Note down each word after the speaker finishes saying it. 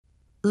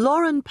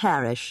Lauren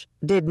Parrish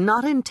did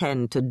not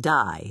intend to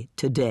die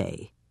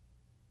today.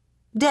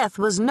 Death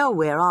was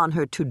nowhere on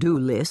her to-do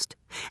list,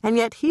 and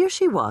yet here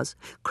she was,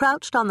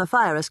 crouched on the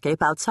fire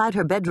escape outside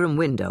her bedroom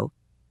window,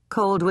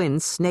 cold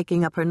winds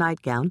snaking up her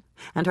nightgown,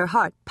 and her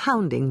heart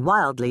pounding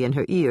wildly in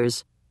her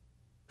ears.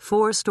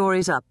 4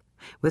 stories up,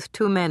 with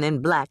 2 men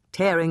in black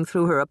tearing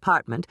through her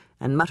apartment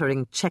and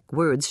muttering Czech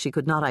words she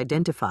could not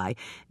identify,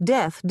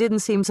 death didn't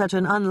seem such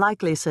an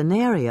unlikely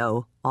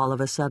scenario all of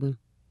a sudden.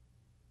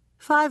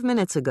 5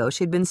 minutes ago,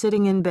 she'd been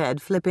sitting in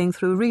bed flipping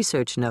through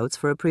research notes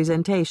for a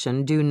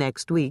presentation due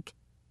next week,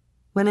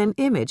 when an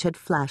image had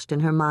flashed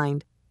in her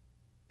mind.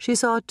 She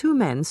saw 2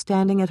 men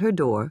standing at her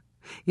door,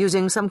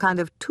 using some kind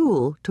of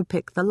tool to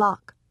pick the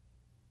lock.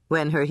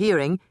 When her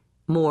hearing,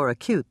 more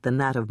acute than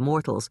that of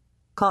mortals,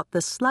 caught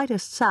the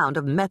slightest sound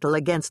of metal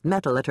against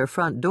metal at her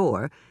front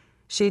door,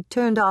 she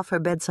turned off her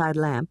bedside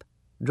lamp,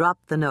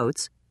 dropped the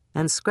notes,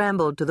 and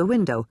scrambled to the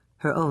window,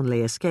 her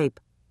only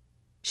escape.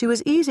 She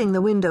was easing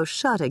the window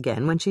shut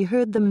again when she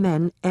heard the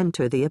men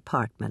enter the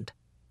apartment.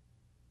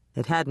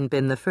 It hadn't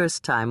been the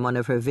first time one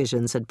of her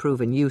visions had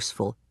proven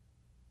useful,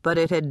 but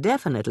it had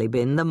definitely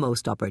been the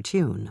most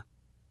opportune.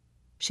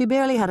 She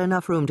barely had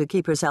enough room to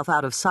keep herself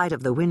out of sight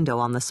of the window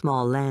on the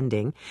small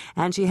landing,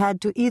 and she had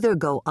to either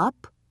go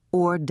up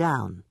or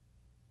down.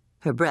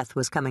 Her breath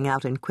was coming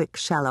out in quick,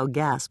 shallow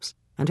gasps,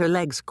 and her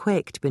legs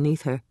quaked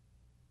beneath her.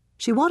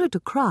 She wanted to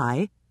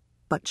cry,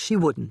 but she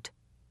wouldn't.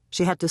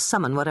 She had to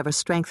summon whatever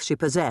strength she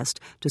possessed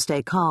to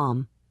stay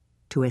calm,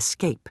 to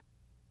escape.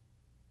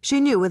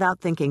 She knew without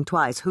thinking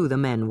twice who the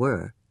men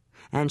were,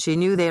 and she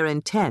knew their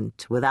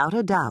intent, without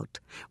a doubt,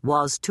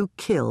 was to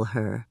kill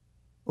her,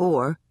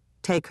 or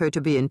take her to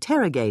be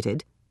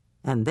interrogated,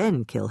 and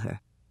then kill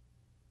her.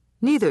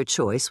 Neither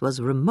choice was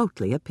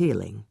remotely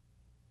appealing.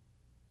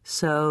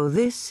 So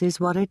this is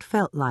what it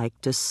felt like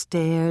to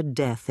stare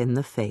death in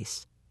the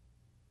face.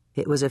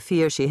 It was a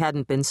fear she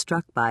hadn't been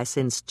struck by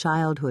since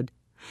childhood,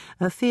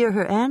 a fear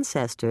her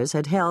ancestors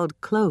had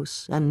held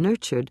close and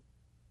nurtured,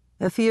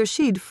 a fear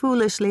she'd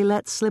foolishly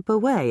let slip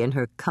away in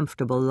her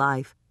comfortable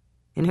life,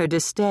 in her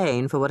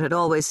disdain for what had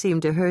always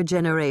seemed to her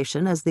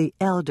generation as the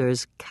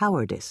elders'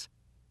 cowardice.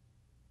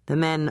 The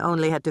men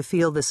only had to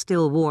feel the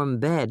still warm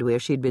bed where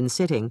she'd been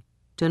sitting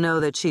to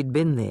know that she'd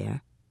been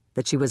there,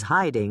 that she was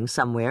hiding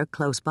somewhere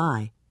close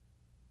by.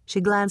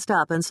 She glanced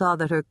up and saw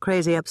that her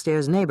crazy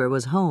upstairs neighbor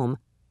was home,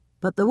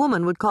 but the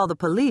woman would call the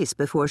police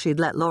before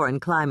she'd let Lauren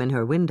climb in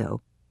her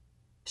window.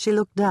 She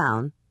looked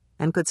down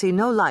and could see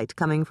no light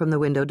coming from the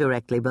window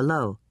directly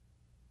below.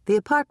 The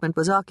apartment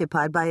was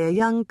occupied by a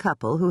young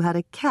couple who had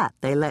a cat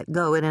they let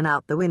go in and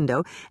out the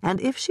window, and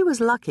if she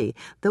was lucky,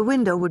 the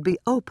window would be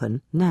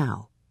open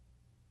now.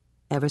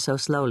 Ever so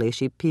slowly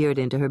she peered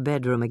into her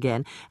bedroom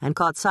again and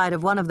caught sight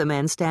of one of the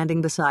men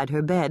standing beside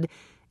her bed,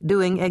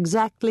 doing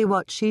exactly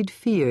what she'd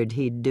feared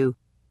he'd do.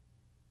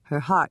 Her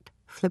heart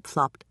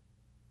flip-flopped.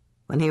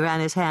 When he ran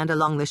his hand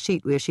along the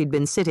sheet where she'd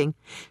been sitting,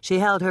 she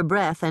held her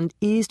breath and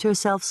eased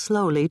herself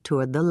slowly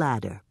toward the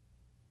ladder.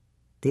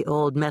 The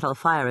old metal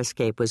fire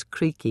escape was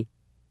creaky,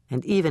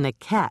 and even a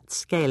cat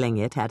scaling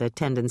it had a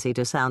tendency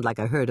to sound like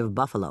a herd of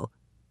buffalo.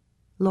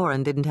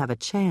 Lauren didn't have a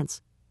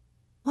chance.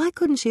 Why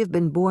couldn't she have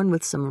been born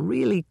with some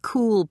really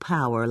cool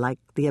power, like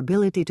the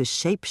ability to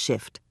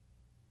shape-shift?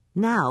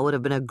 Now would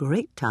have been a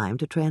great time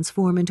to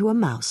transform into a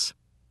mouse.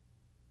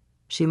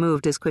 She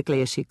moved as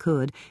quickly as she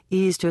could,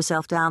 eased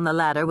herself down the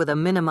ladder with a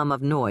minimum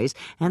of noise,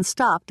 and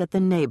stopped at the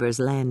neighbor's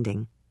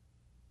landing.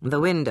 The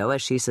window,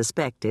 as she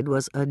suspected,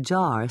 was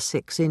ajar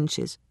 6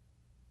 inches.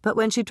 But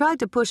when she tried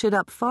to push it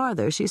up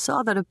farther, she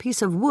saw that a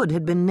piece of wood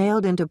had been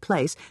nailed into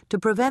place to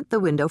prevent the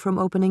window from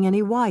opening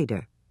any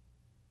wider.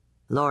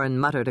 Lauren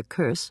muttered a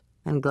curse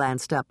and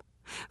glanced up.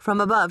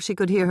 From above, she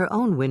could hear her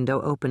own window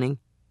opening.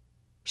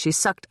 She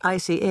sucked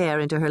icy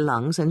air into her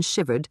lungs and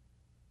shivered,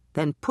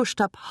 then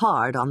pushed up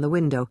hard on the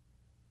window.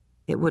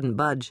 It wouldn't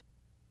budge.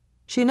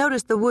 She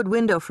noticed the wood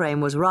window frame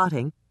was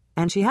rotting,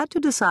 and she had to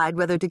decide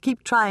whether to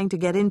keep trying to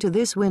get into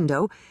this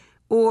window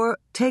or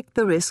take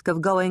the risk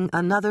of going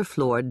another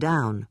floor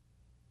down.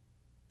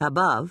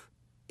 Above,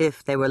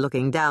 if they were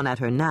looking down at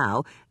her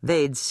now,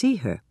 they'd see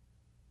her.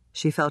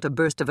 She felt a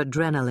burst of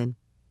adrenaline,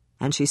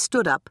 and she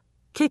stood up,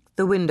 kicked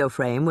the window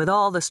frame with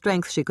all the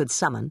strength she could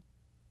summon,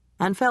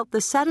 and felt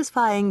the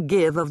satisfying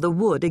give of the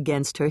wood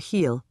against her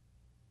heel.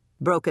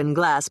 Broken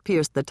glass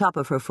pierced the top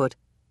of her foot,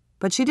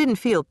 but she didn't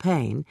feel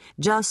pain,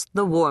 just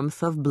the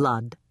warmth of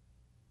blood.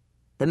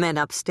 The men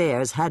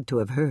upstairs had to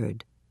have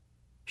heard.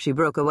 She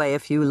broke away a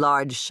few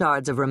large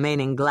shards of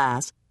remaining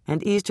glass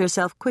and eased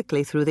herself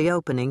quickly through the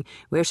opening,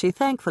 where she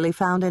thankfully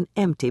found an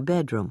empty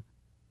bedroom.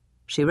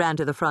 She ran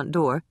to the front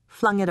door,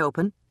 flung it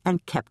open,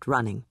 and kept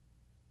running.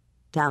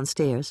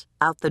 Downstairs,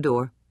 out the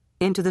door,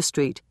 into the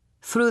street,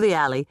 through the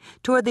alley,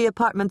 toward the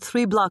apartment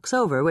 3 blocks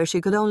over where she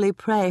could only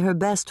pray her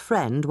best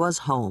friend was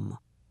home.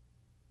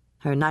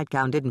 Her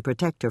nightgown didn't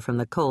protect her from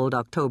the cold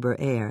October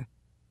air,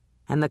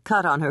 and the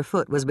cut on her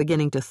foot was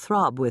beginning to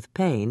throb with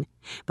pain,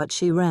 but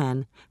she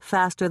ran,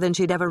 faster than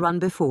she'd ever run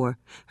before,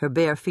 her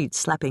bare feet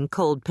slapping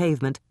cold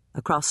pavement,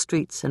 across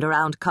streets and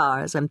around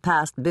cars and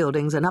past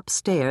buildings and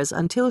upstairs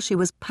until she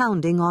was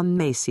pounding on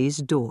Macy's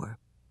door.